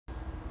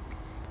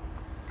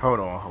Hold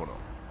on, hold on.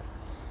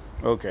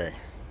 Okay.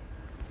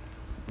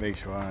 Make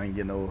sure I ain't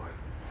get no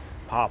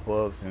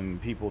pop-ups and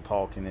people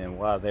talking and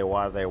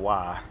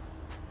why.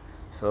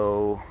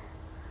 So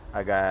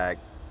I got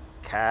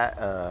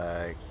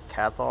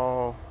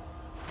Cathal.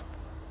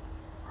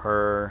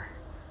 Her.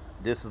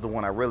 This is the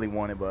one I really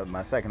wanted, but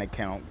my second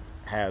account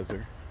has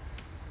her.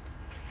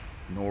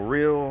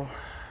 Noril.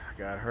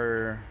 Got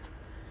her.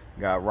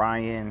 Got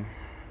Ryan.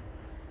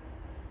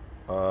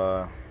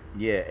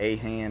 Yeah,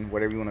 Ahan,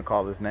 whatever you want to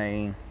call his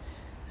name.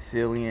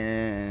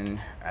 Cillian,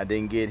 I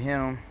didn't get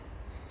him.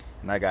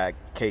 And I got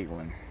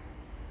Caitlin.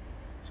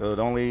 So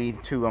the only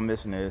two I'm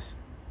missing is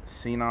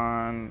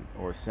Sinan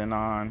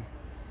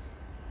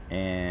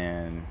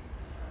and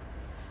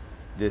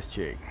this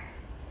chick.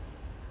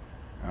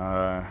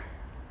 But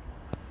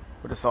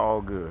it's all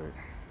good.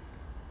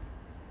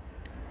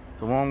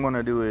 So what I'm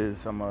gonna do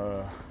is I'm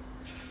gonna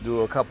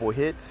do a couple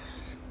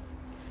hits,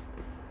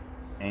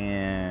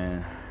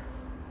 and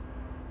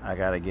I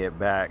gotta get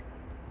back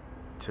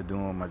to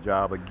doing my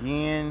job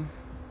again.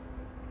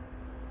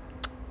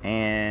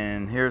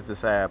 And here's the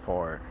sad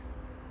part.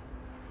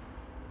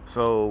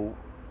 So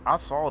I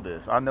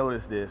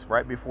noticed this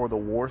right before the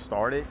war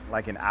started,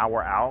 like an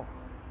hour out.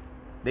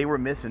 They were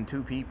missing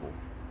 2 people.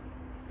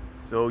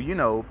 So, you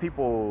know,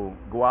 people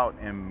go out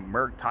and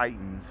murk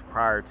Titans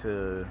prior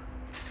to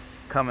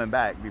coming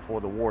back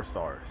before the war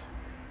starts.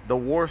 The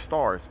war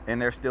starts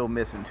and they're still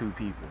missing 2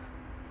 people.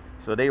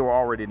 So they were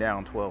already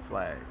down 12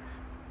 flags.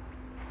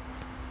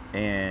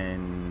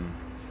 And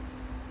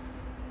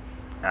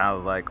I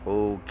was like,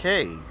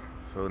 okay.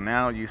 So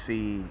now you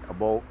see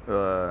about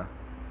 4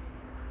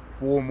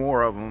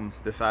 more of them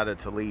decided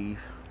to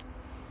leave.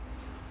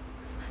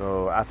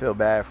 So I feel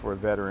bad for a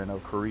veteran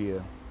of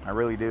Korea. I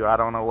really do. I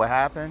don't know what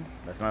happened.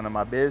 That's none of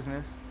my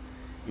business.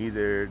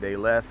 Either they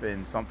left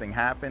and something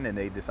happened and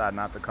they decided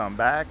not to come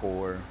back,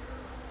 or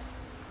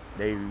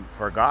they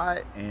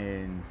forgot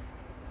and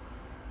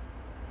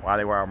while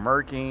they were out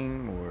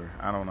murking, or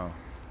I don't know.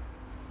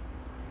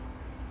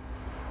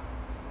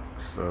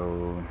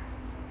 So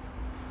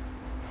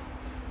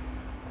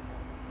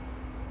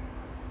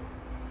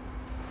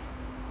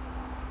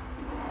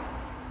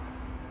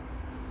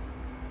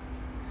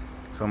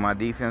my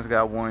defense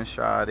got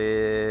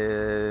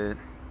one-shotted.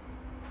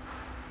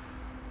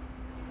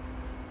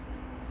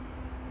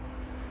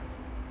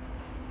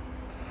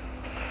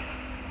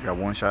 Got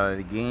one-shotted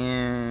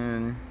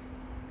again.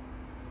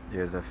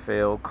 There's a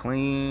failed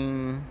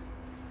clean.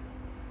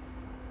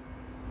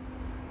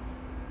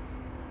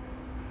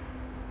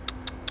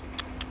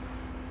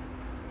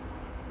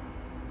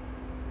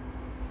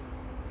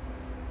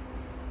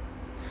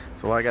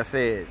 So like I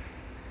said,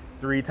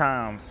 3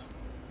 times.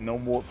 No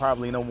more,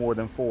 probably no more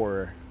than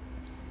 4.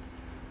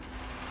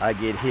 I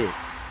get hit.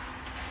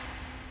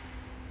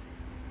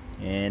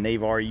 And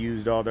they've already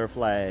used all their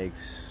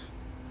flags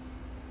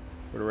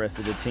for the rest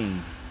of the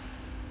team.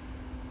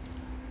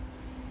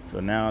 So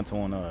now it's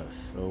on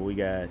us. So we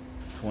got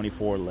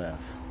 24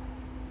 left.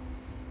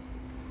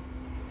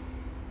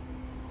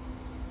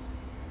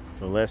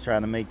 So let's try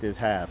to make this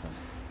happen.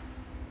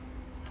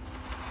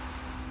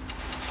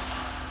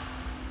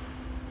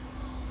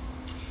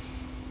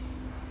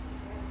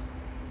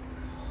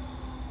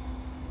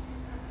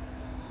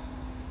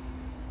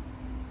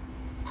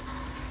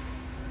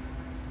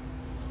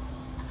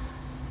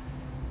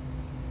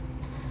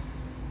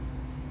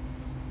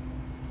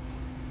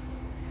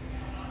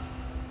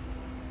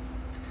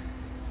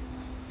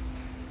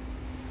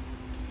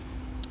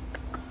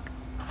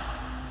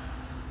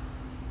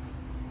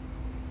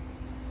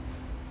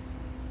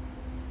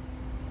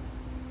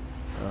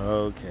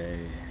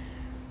 Okay.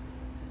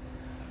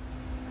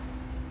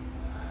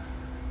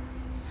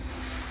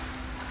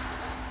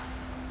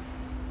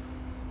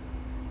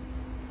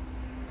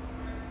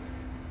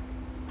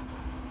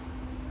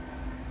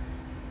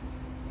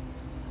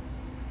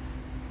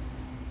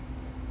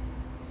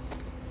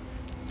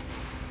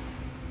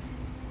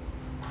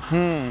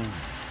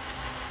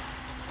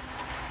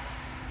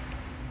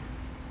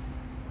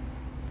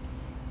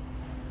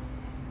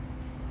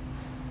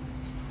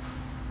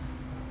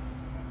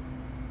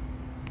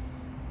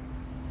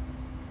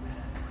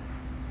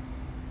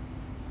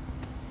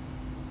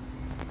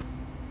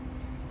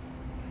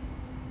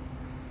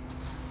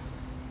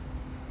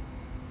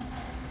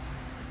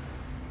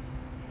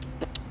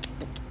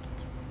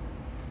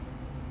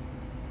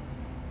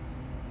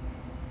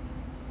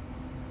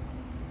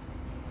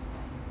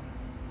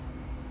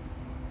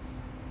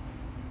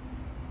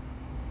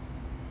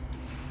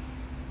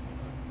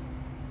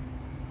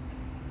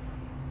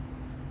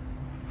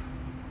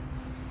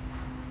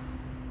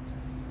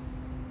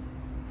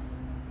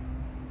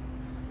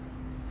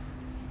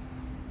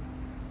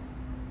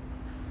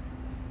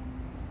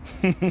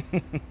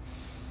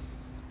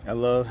 I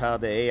love how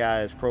the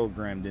AI is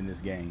programmed in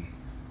this game.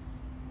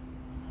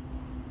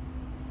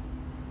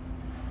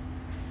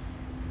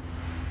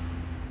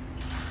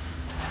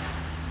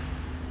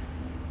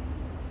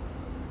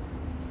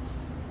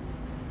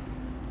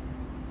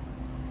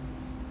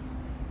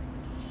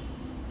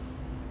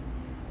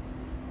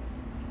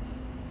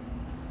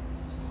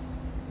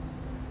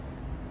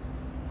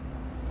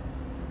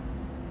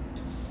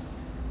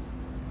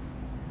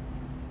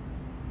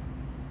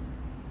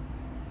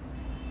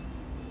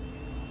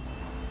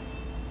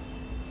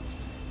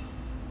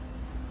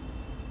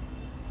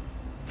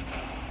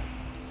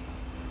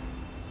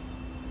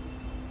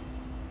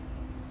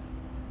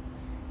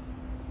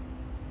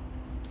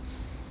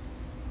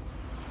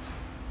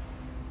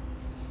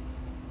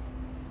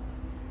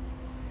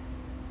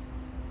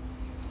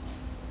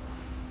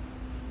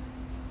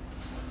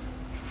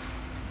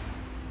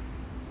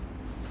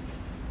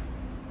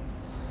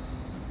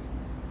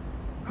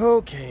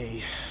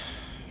 Okay.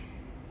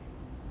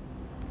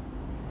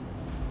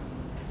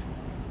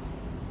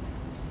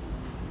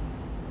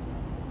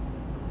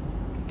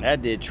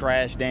 That did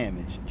trash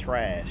damage.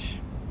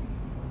 Trash.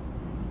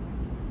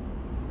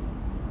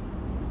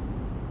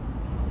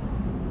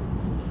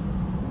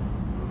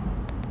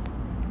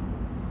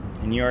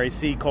 And you already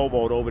see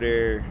Cobalt over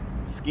there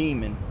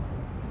scheming.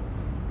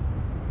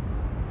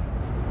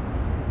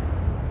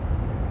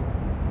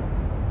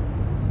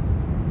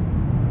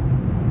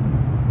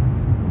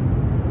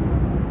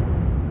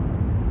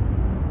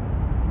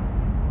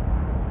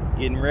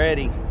 Getting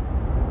ready.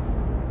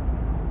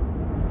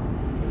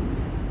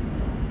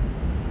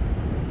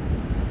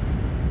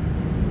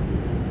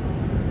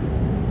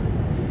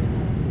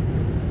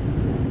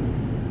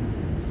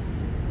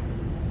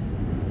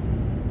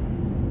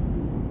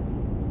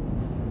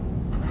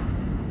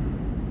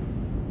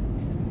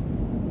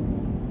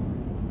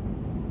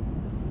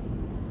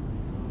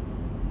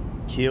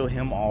 Kill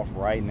him off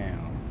right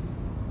now.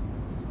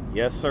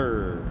 Yes,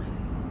 sir.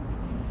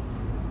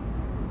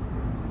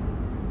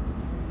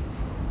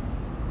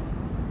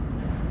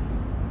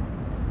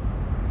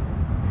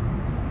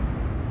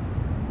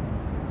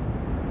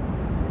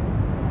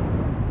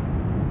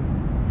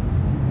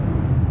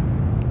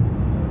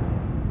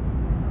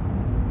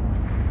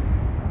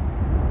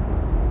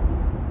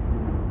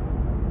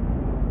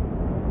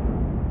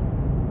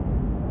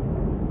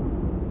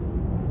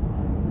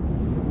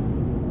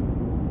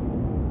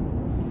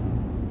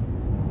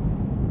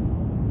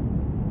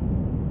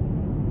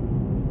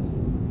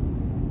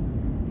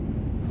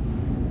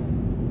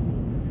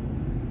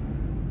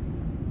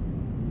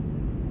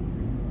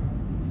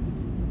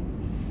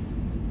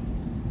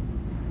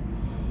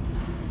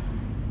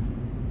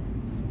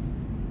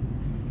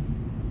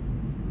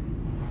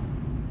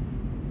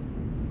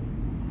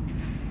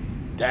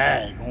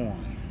 Daggone.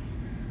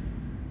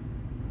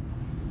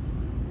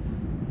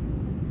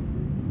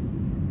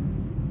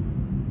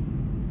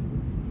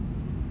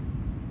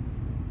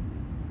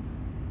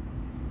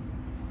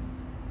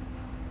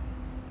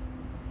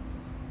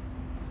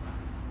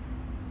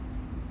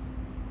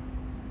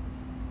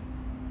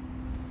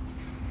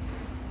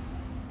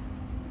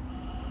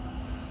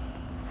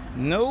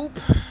 Nope.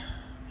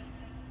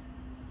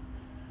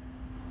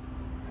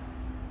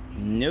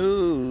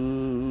 No.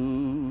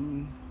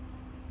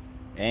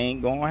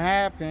 Ain't gonna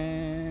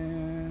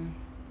happen.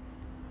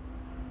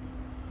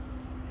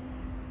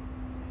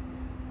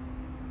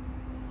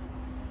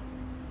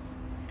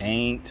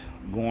 Ain't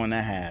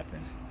gonna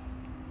happen.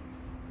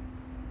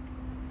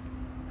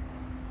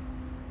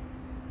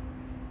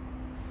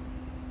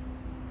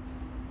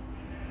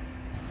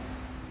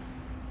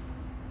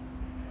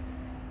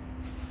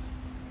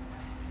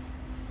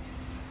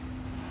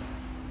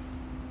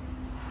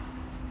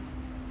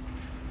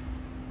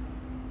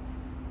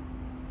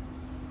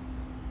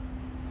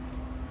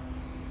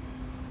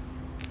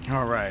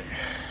 All right.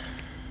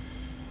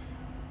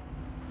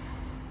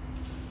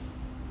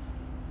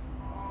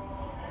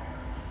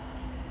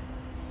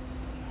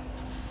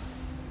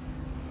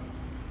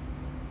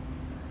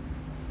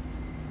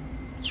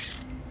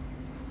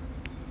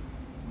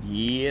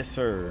 Yes,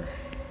 sir.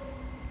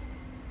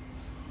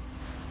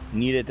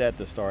 Needed that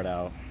to start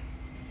out.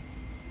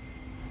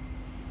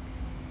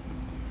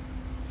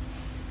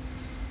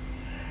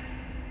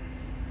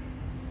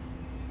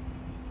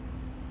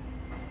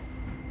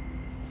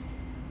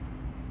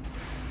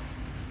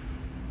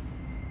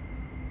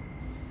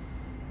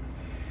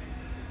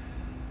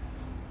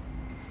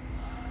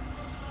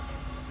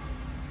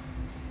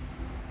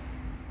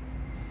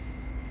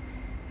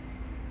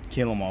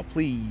 Kill them all,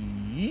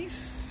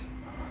 please.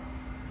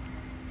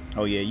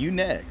 Oh, yeah, you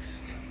next.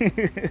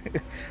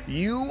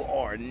 You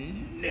are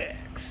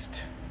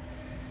next.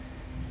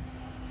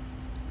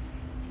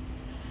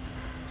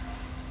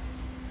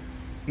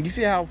 You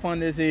see how fun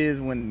this is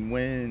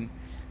when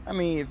I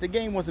mean, if the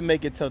game wants to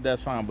make it tough,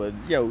 that's fine. But,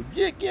 yo,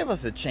 give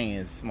us a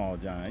chance, Small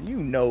John. You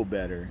know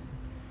better.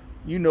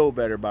 You know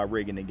better by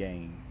rigging the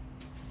game.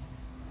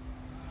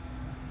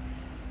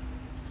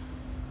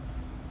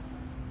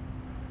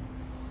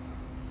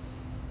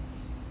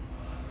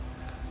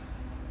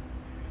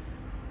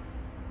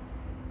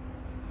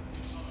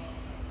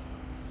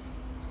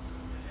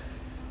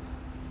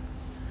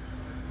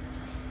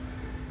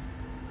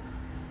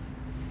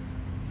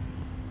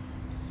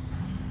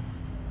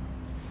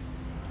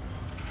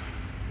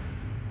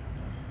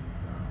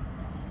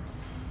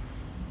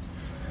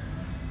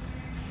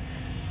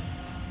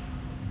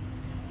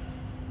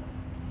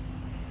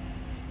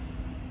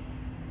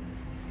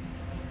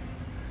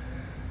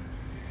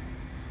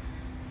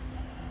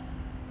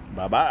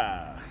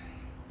 Bye-bye.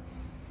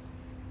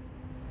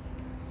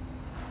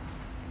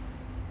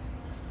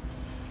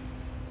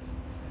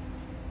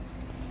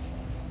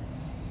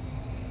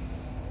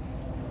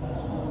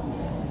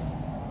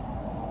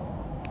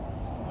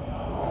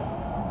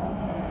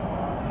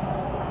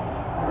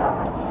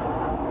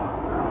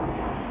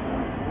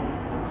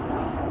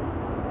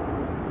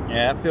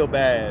 Yeah, I feel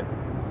bad,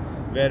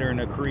 veteran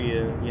of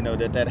Korea, you know,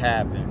 that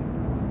happened.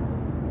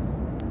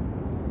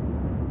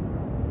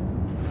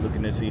 Looking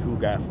looking to see who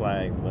got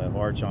flags left.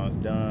 Archon's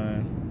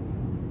done.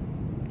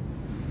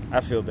 I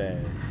feel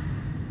bad.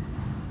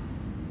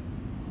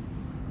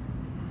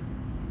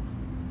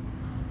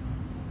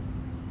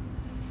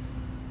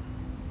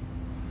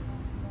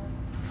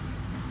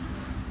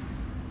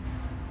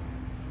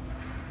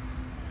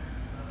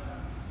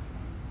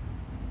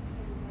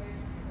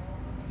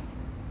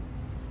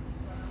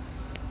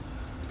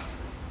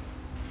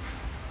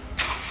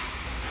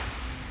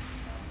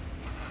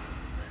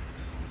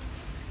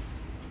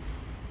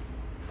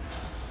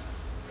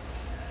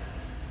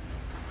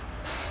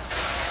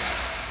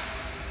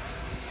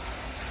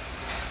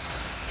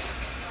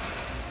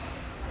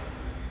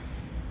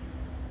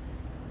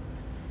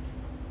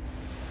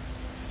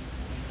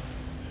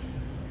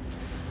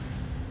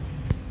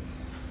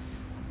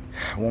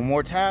 One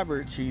more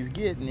Tabard, she's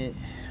getting it.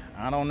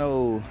 I don't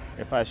know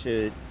if I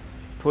should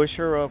push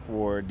her up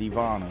or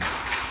Divana.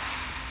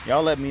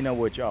 Y'all let me know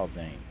what y'all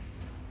think.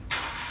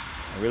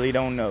 I really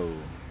don't know.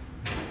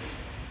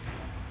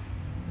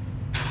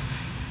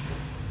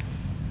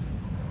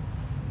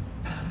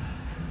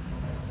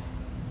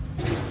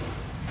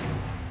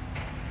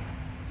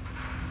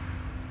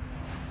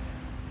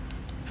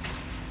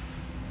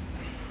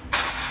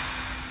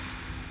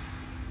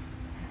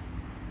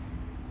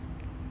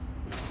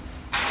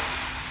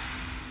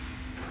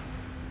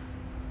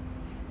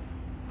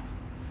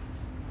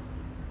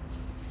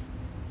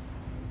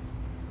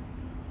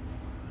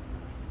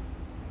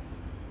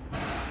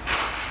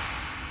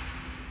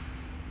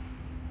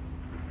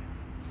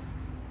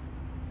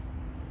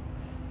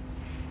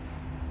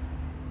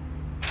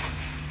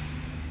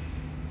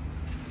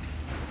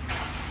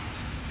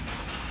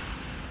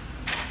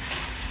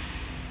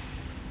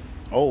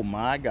 Oh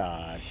my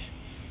gosh.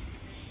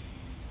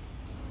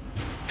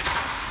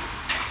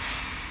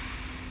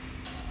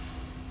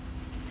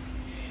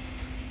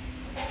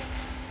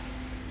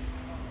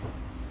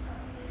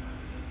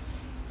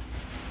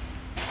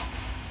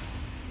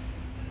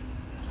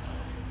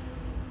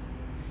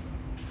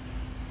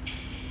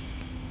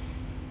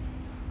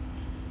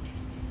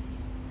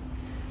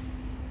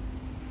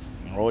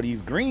 All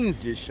these greens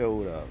just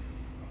showed up.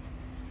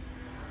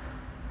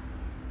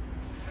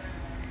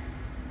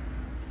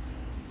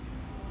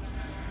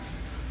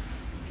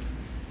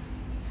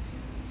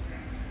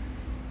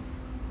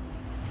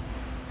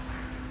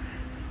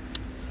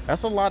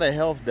 That's a lot of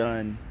health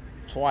done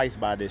twice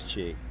by this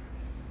chick.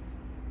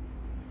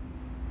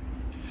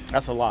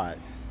 That's a lot.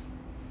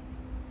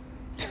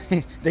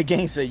 The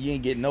game said you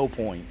ain't get no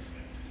points.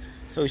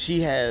 So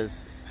she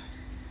has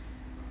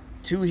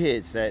 2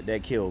 hits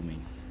that killed me.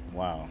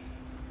 Wow.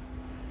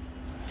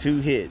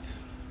 2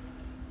 hits.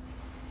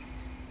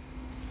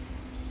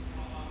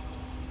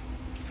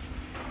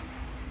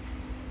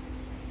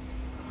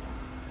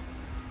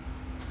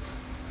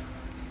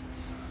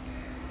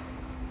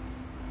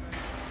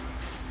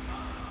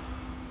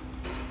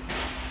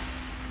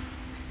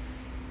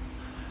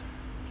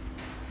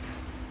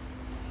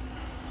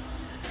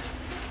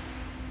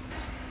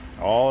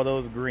 All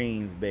those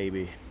greens,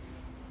 baby.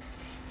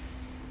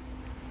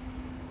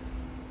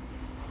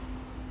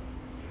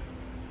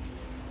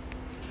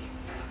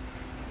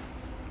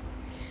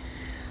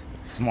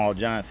 Small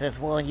John says,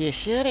 well, you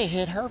should have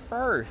hit her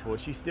first. Well,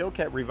 she still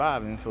kept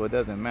reviving, so it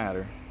doesn't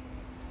matter.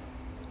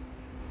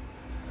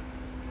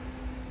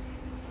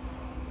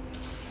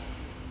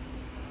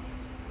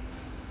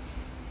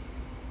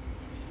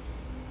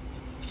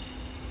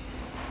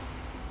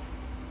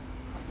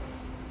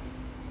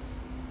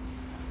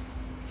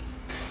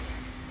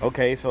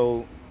 Okay,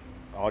 so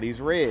all these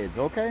reds.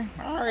 Okay.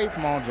 All right,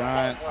 Small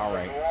Giant. All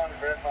right.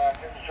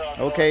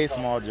 Okay,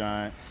 Small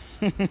Giant.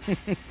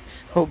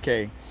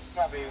 Okay.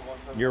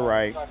 You're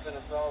right.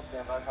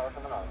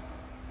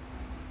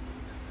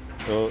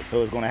 So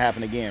it's going to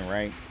happen again,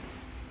 right?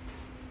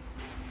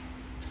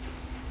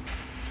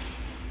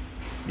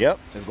 Yep,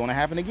 it's going to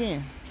happen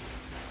again.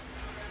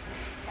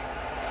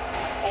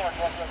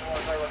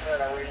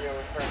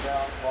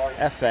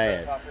 That's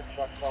sad.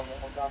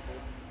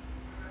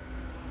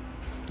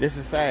 This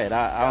is sad.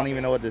 I don't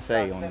even know what to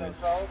say on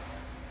this.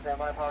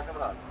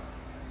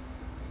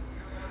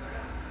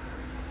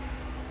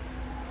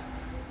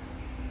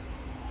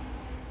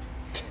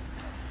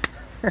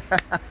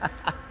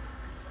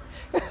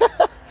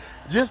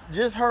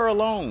 just her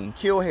alone.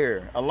 Kill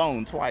her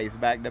alone twice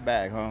back to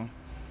back, huh?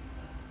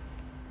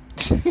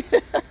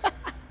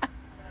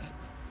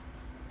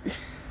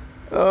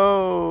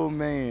 Oh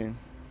man.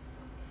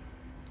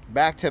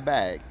 Back to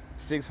back.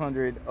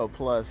 600 or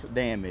plus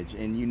damage,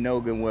 and you know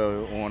good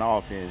well on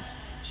offense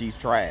she's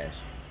trash.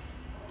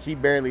 She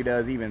barely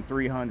does even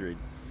 300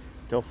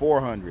 to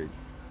 400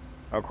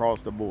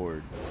 across the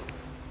board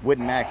with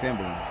max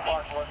emblems.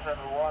 Fox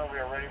 171, we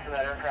are ready for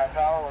that aircraft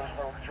tower. Let us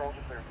know controls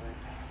are clear,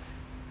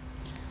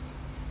 please.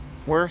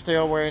 We're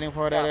still waiting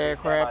for that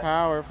aircraft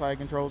power. Flight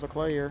controls are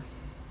clear.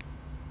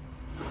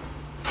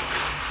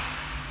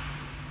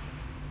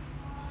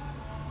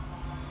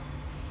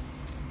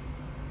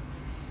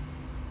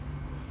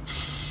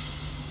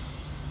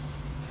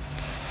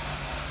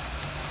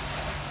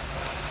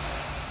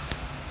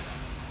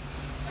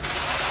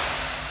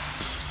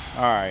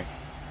 All right.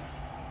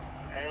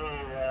 Hey,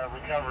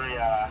 recovery,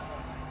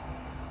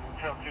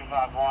 Trail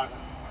 251,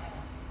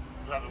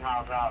 11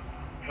 miles out,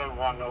 code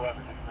 1, no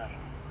weapons ignition.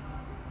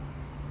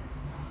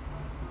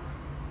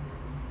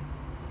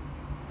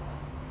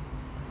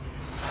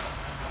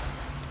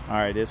 All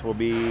right, this will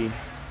be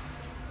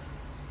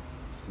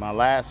my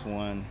last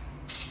one.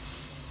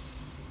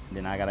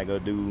 Then I gotta go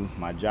do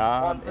my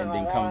job and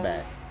then come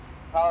back.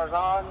 Power's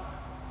on.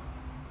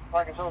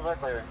 Flight controls are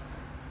clear.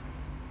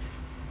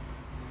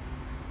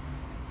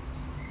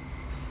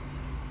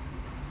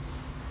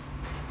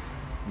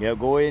 Yeah,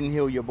 go ahead and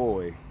heal your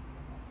boy.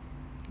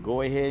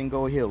 Go ahead and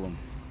go heal him.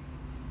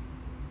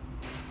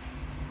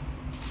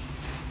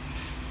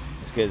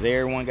 It's because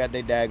everyone got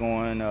their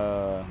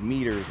daggone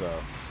meters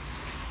up.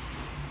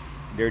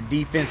 Their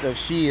defensive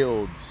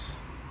shields.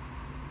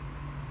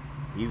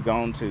 He's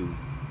gone too.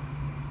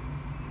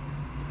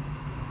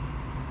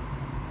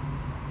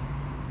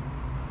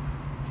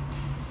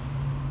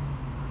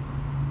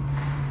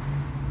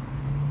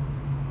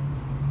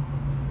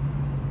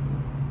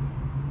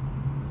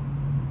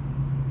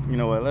 You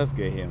know what? Let's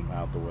get him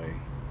out the way.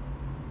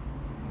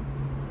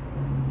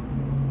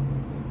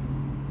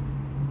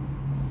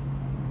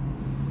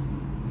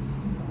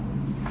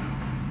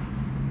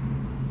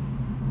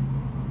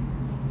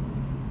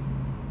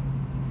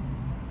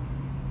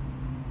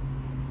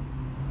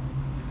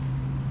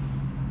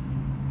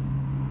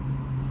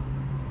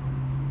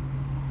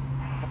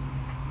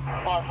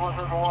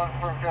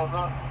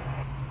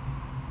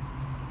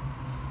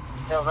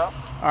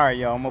 All right,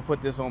 y'all. I'm gonna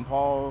put this on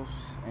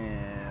pause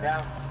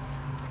and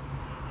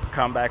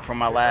come back from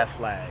my last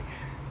flag.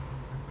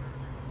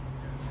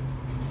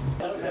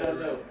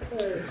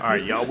 All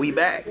right, y'all. We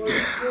back.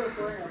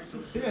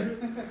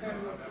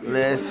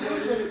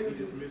 Let's.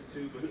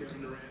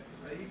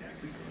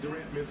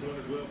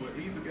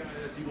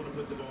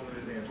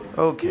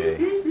 Okay.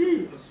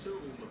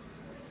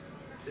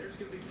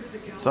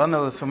 So I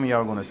know some of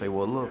y'all are gonna say,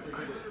 "Well,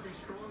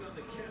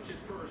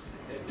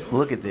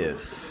 look at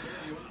this.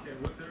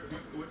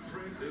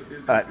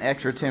 An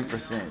extra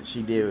 10%.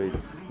 She did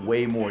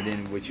way more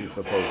than what you're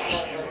supposed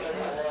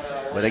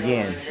to." But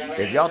again,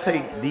 if y'all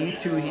take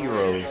these two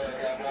heroes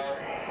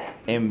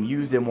and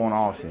use them on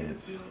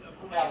offense,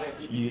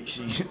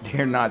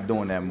 they're not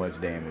doing that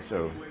much damage.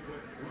 So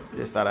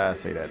just thought I'd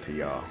say that to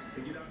y'all.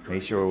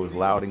 Make sure it was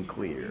loud and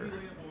clear.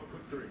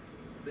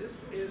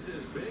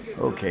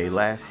 Okay,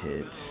 last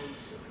hit.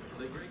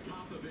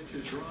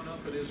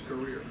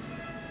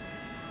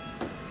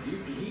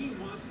 He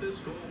wants this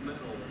gold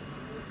medal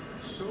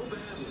so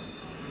badly.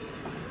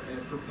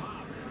 And for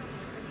Pop,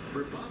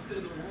 rebuffed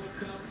in the World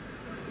Cup,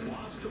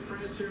 lost to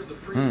France here in the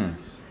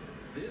prelims.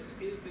 This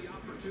is the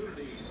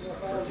opportunity.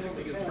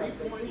 Protecting a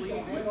 3-point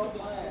lead with the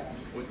ball,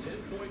 with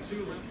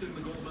 10.2 left in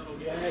the gold medal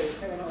game.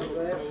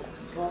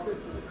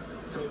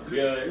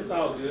 Yeah, it's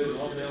all good.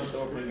 Long down,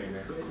 throw it in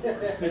there.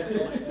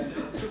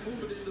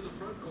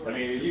 I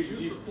mean,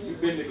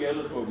 you've been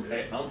together for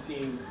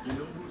umpteen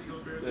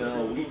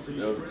weeks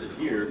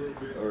here,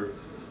 or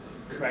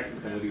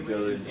practicing with each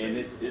other, and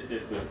it's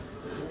just the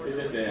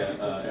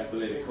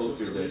athletic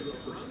culture that,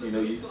 you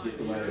know, you get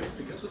somebody,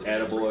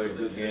 attaboy,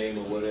 good game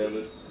or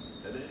whatever,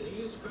 and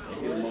hit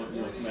them up,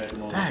 you know, smack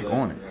them on the Tag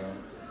on it.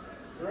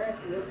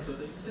 So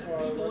they sent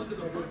people into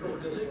the front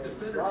court to take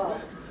defenders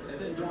with, and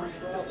then Durant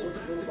double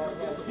back to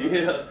come out the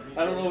Yeah,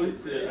 I don't know.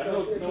 It's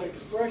an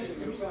expression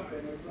or something.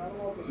 It's, I don't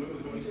know if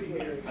it's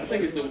I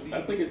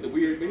think it's the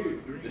weird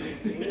beard.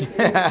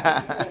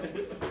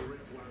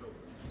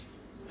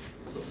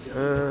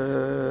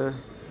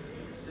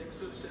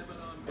 6 of 7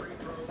 on free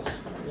throws,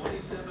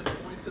 27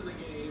 points in the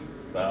game.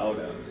 Foul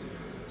down.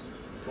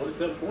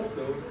 27 points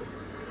though.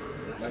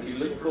 Might be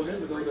looking for him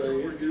to go to the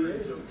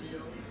NBA.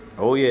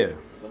 Oh yeah.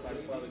 Somebody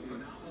probably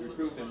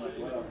recruit him like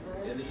wow.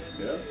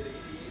 Yeah.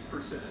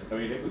 I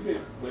mean, we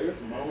get players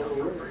from all over the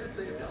world.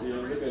 You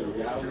know, look at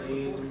Yao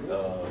Ming,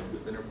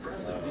 an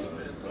impressive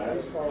defense.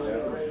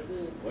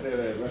 Whatever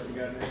that Russian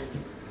guy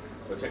name.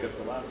 Or check us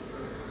a lot.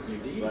 You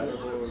need one of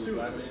two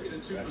to make it a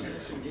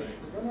two-possession game.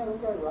 A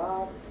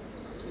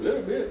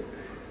little bit.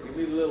 You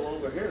need a little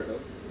longer hair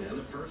though. And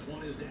the first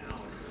one is down.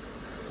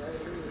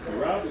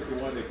 Rob is the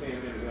one that came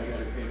in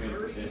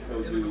and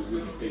told you we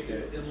can take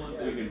that.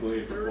 We can go ahead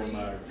and perform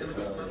our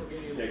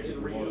checks if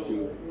we want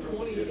to.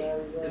 28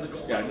 in the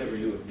goal. Yeah, I never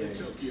knew his name. In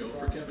Tokyo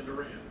for Kevin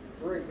Durant.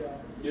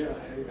 Yeah,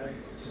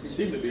 he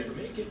seemed to be.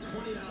 Make it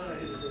 29.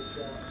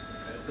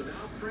 And so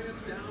now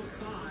France down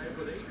 5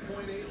 with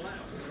 8.8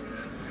 left.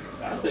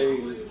 I say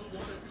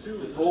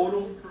just hold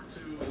them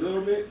a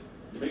little bit.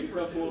 Make it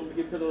tough for them to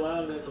get to the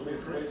line. That's what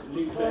makes some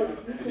few seconds.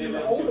 And then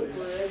let them shoot.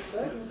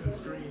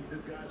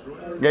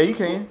 Yeah, you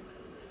can.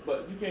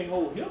 But you can't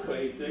hold him for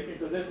 8 seconds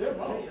because that's their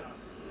ball.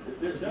 It's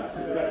their shot. It's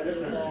got a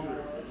different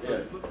shooter.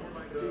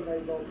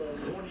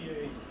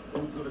 Yeah.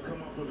 What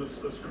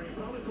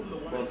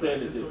I'm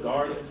saying is just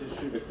guard him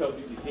as tough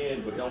as you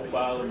can, but don't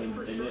foul him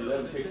and then let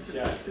him take the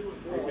shot.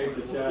 They take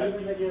the shot.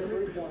 Even they get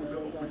 3 points, it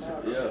don't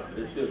matter.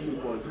 Yeah, it's still 2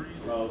 points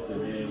lost,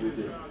 and then we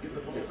just get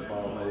the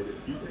ball loaded.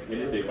 And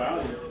if they foul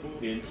him,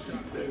 then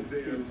shoot 2. If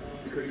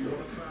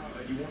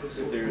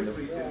they're in the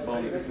Yeah,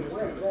 bonus. they can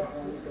win that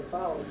one, you can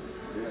foul them.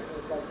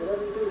 It's like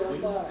whatever you do, We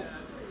don't looked foul.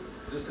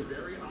 at just a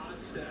very odd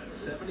stat.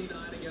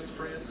 79 against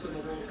France in the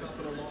World Cup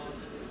and a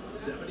loss.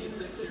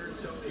 76 here in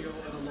Tokyo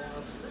and a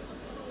loss.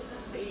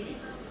 80.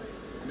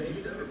 Maybe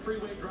not a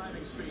freeway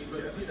driving speed,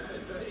 but the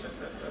United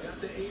States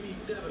got to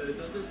 87. It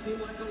doesn't seem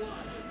like a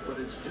lot, but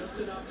it's just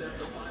enough to have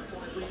the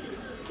 5-point lead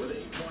with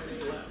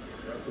 8.8 left.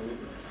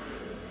 Absolutely.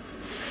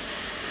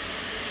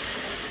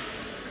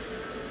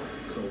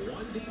 So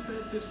one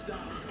defensive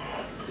stop.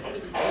 Standing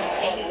between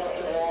teams.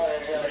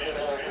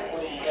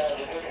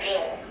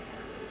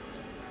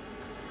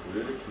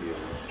 Really clear.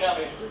 The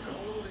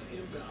goal to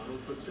inbound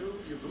was Batum,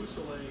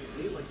 Yabusele,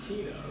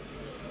 Ntilikina.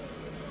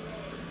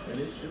 And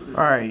his shooter.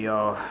 All right,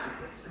 y'all.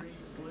 Screen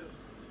slips.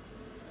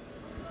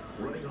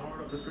 Running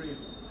hard off the screens.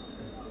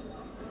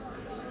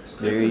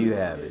 There you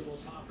have it.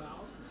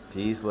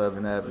 Peace, love,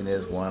 and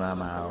happiness. One,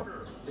 I'm out.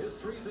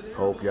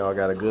 Hope y'all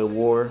got a good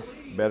war.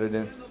 Better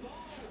than,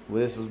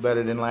 well, this was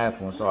better than last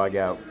one, so I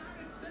got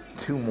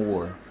 2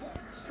 more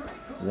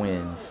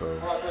wins. So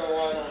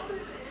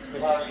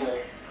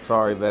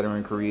sorry,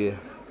 veteran Korea.